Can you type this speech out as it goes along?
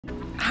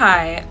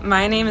Hi,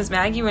 my name is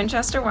Maggie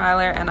Winchester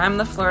Weiler, and I'm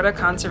the Florida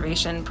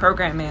Conservation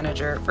Program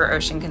Manager for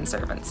Ocean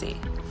Conservancy.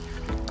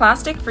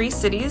 Plastic-Free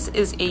Cities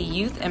is a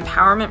youth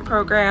empowerment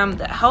program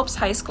that helps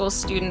high school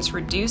students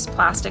reduce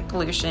plastic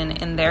pollution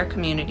in their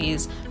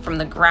communities from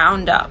the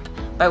ground up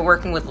by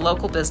working with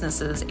local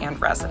businesses and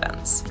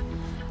residents.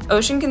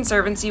 Ocean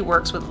Conservancy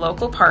works with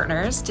local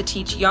partners to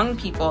teach young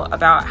people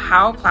about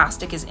how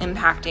plastic is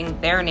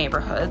impacting their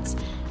neighborhoods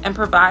and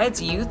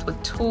provides youth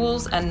with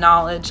tools and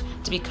knowledge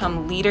to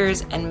become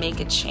leaders and make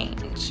a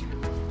change.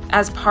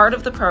 As part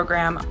of the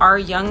program, our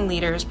young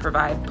leaders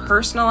provide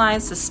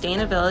personalized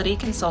sustainability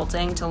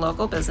consulting to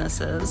local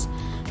businesses,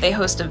 they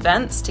host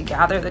events to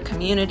gather the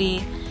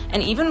community,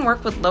 and even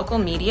work with local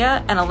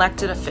media and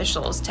elected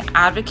officials to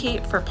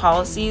advocate for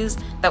policies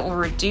that will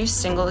reduce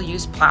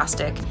single-use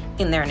plastic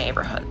in their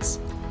neighborhoods.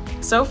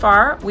 So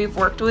far, we've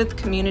worked with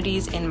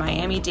communities in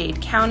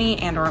Miami-Dade County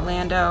and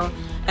Orlando,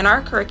 and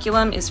our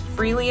curriculum is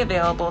freely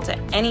available to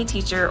any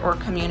teacher or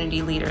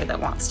community leader that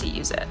wants to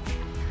use it.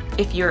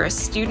 If you're a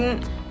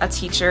student, a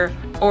teacher,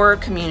 or a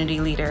community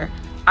leader,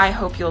 I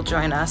hope you'll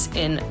join us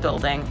in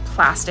building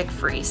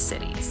plastic-free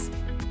cities.